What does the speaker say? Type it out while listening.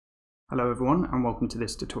Hello everyone and welcome to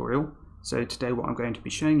this tutorial. So today what I'm going to be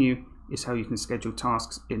showing you is how you can schedule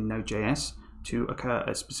tasks in Node.js to occur at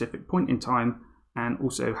a specific point in time, and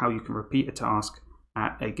also how you can repeat a task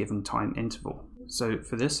at a given time interval. So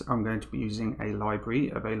for this I'm going to be using a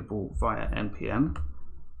library available via npm.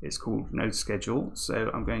 It's called Node Schedule.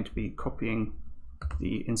 So I'm going to be copying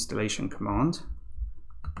the installation command,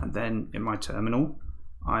 and then in my terminal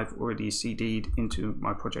I've already CD'd into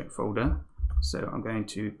my project folder. So I'm going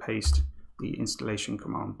to paste the installation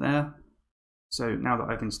command there. So now that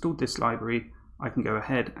I've installed this library, I can go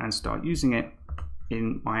ahead and start using it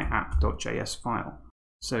in my app.js file.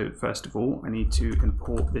 So first of all, I need to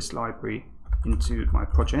import this library into my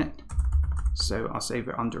project. So I'll save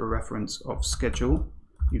it under a reference of schedule.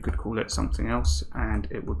 You could call it something else and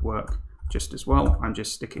it would work just as well. I'm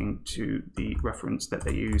just sticking to the reference that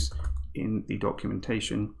they use in the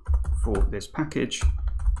documentation for this package,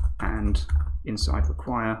 and inside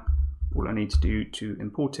require, all I need to do to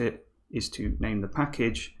import it is to name the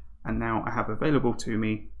package, and now I have available to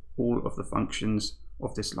me all of the functions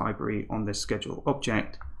of this library on this schedule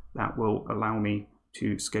object that will allow me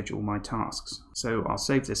to schedule my tasks. So I'll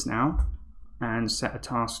save this now and set a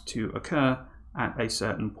task to occur at a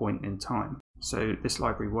certain point in time. So this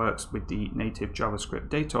library works with the native JavaScript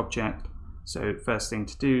date object. So first thing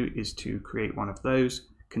to do is to create one of those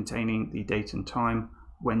containing the date and time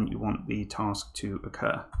when you want the task to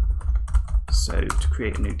occur. So to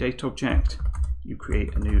create a new date object, you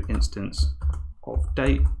create a new instance of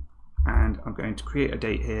date, and I'm going to create a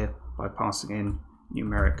date here by passing in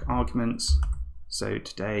numeric arguments. So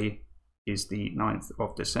today is the 9th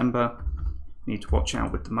of December. You need to watch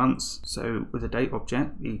out with the months. So with a date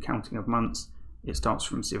object, the counting of months, it starts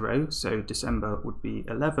from 0, so December would be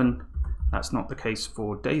 11. That's not the case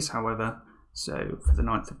for days, however. So for the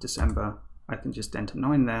 9th of December, I can just enter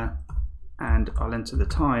 9 there, and I'll enter the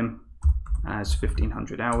time as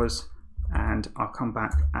 1500 hours, and I'll come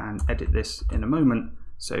back and edit this in a moment.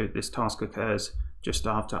 So this task occurs just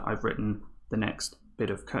after I've written the next bit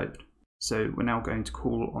of code. So we're now going to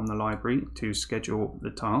call on the library to schedule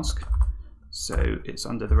the task. So it's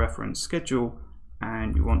under the reference schedule,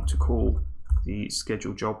 and you want to call the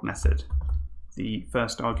schedule job method. The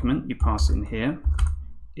first argument you pass in here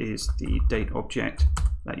is the date object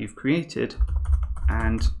that you've created,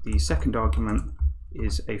 and the second argument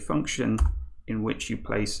is a function in which you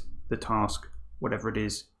place the task, whatever it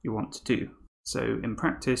is you want to do. So in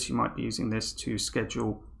practice, you might be using this to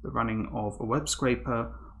schedule the running of a web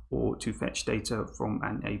scraper or to fetch data from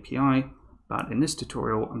an API, but in this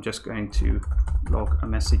tutorial I'm just going to log a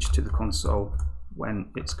message to the console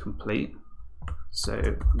when it's complete. So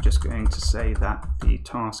I'm just going to say that the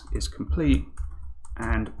task is complete,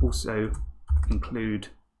 and also include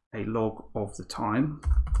a log of the time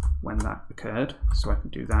when that occurred. So I can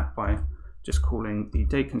do that by just calling the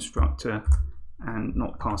date constructor and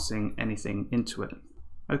not passing anything into it.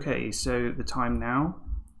 Okay, so the time now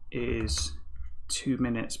is 2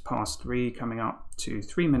 minutes past 3, coming up to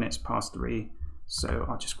 3 minutes past 3. So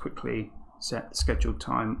I'll just quickly set the scheduled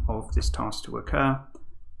time of this task to occur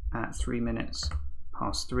at 3 minutes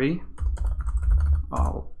past 3.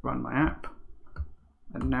 I'll run my app,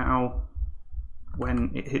 and now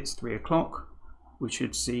when it hits 3 o'clock, we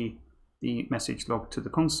should see the message log to the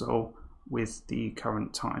console with the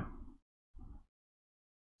current time.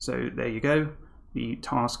 So there you go, the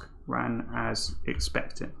task ran as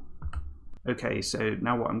expected. Okay, so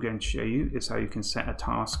now what I'm going to show you is how you can set a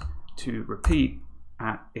task to repeat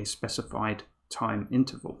at a specified time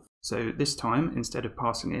interval. So this time, instead of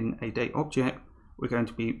passing in a date object, we're going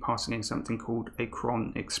to be passing in something called a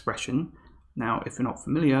cron expression. Now, if you're not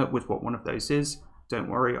familiar with what one of those is, don't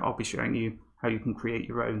worry, I'll be showing you how you can create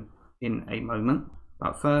your own in a moment.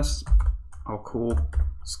 But first, I'll call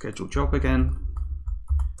schedule job again.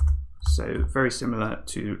 So very similar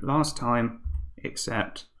to last time,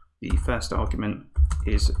 except the first argument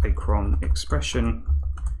is a cron expression.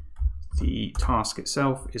 The task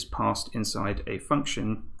itself is passed inside a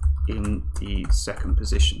function in the second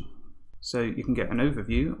position. So you can get an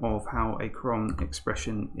overview of how a cron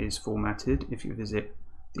expression is formatted if you visit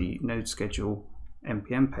the Node Schedule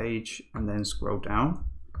npm page and then scroll down.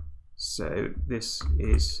 So this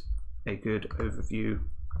is a good overview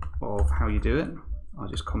of how you do it. I'll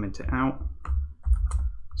just comment it out.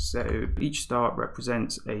 So each start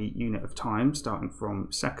represents a unit of time, starting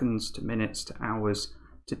from seconds to minutes to hours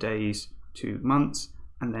to days to months,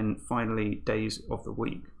 and then finally days of the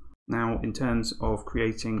week. Now, in terms of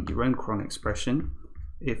creating your own cron expression,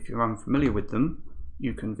 if you're unfamiliar with them,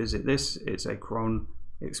 you can visit this. It's a cron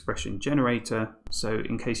expression generator. So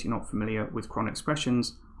in case you're not familiar with cron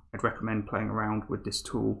expressions, I'd recommend playing around with this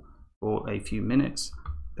tool for a few minutes.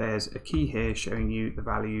 There's a key here showing you the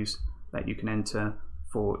values that you can enter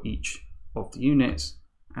for each of the units,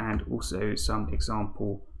 and also some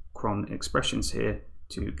example cron expressions here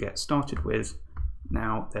to get started with.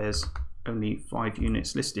 Now there's only 5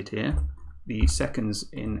 units listed here. The seconds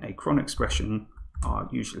in a cron expression are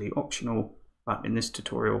usually optional, but in this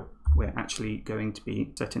tutorial we're actually going to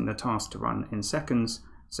be setting the task to run in seconds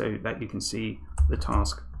so that you can see the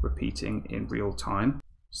task repeating in real time.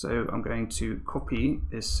 So I'm going to copy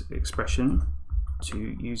this expression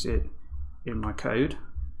to use it in my code.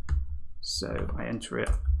 So I enter it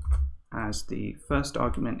as the first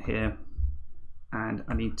argument here, and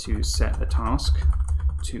I need to set a task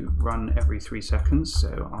to run every 3 seconds.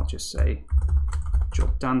 So I'll just say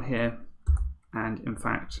job done here, and in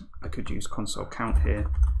fact I could use console count here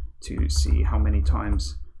to see how many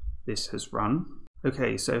times this has run.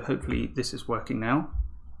 Okay, so hopefully this is working now.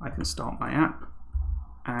 I can start my app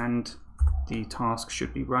and the task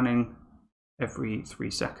should be running every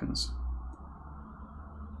 3 seconds.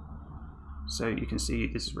 So you can see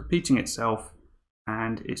this is repeating itself,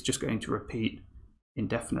 and it's just going to repeat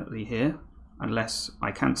indefinitely here unless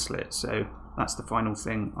I cancel it. So that's the final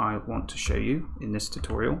thing I want to show you in this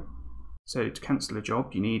tutorial. So to cancel a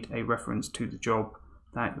job, you need a reference to the job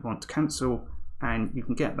that you want to cancel, and you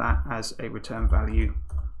can get that as a return value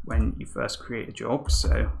when you first create a job.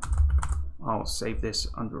 So I'll save this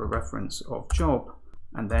under a reference of job,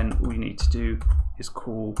 and then all you need to do is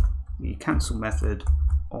call the cancel method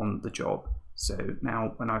on the job. So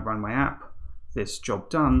now when I run my app, this job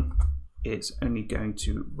done, it's only going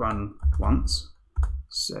to run once.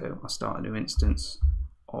 So I'll start a new instance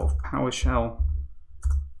of PowerShell,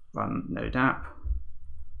 run node app.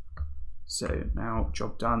 So now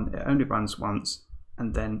job done, it only runs once,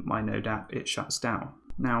 and then my node app, it shuts down.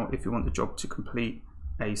 Now if you want the job to complete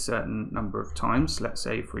a certain number of times, let's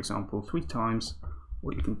say for example 3 times,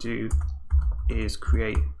 what you can do is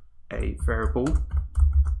create a variable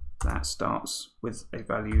that starts with a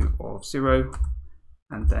value of 0,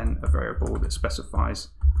 and then a variable that specifies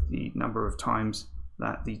the number of times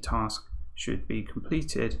that the task should be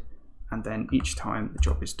completed, and then each time the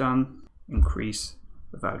job is done, increase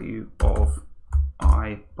the value of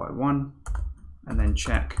I by 1, and then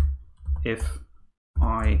check if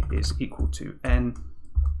I is equal to n,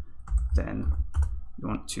 then you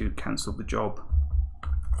want to cancel the job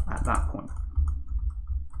at that point.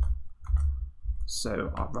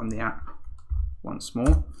 So I'll run the app once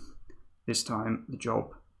more. This time the job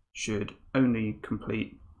should only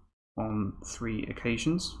complete on 3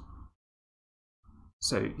 occasions.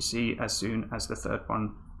 So you see, as soon as the 3rd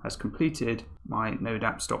one has completed, my node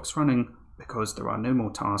app stops running because there are no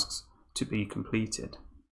more tasks to be completed.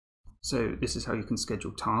 So this is how you can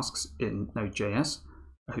schedule tasks in Node.js.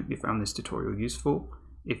 I hope you found this tutorial useful.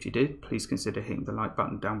 If you did, please consider hitting the like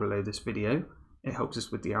button down below this video. It helps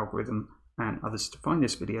us with the algorithm and others to find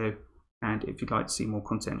this video. And if you'd like to see more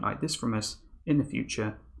content like this from us in the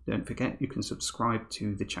future, don't forget you can subscribe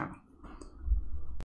to the channel.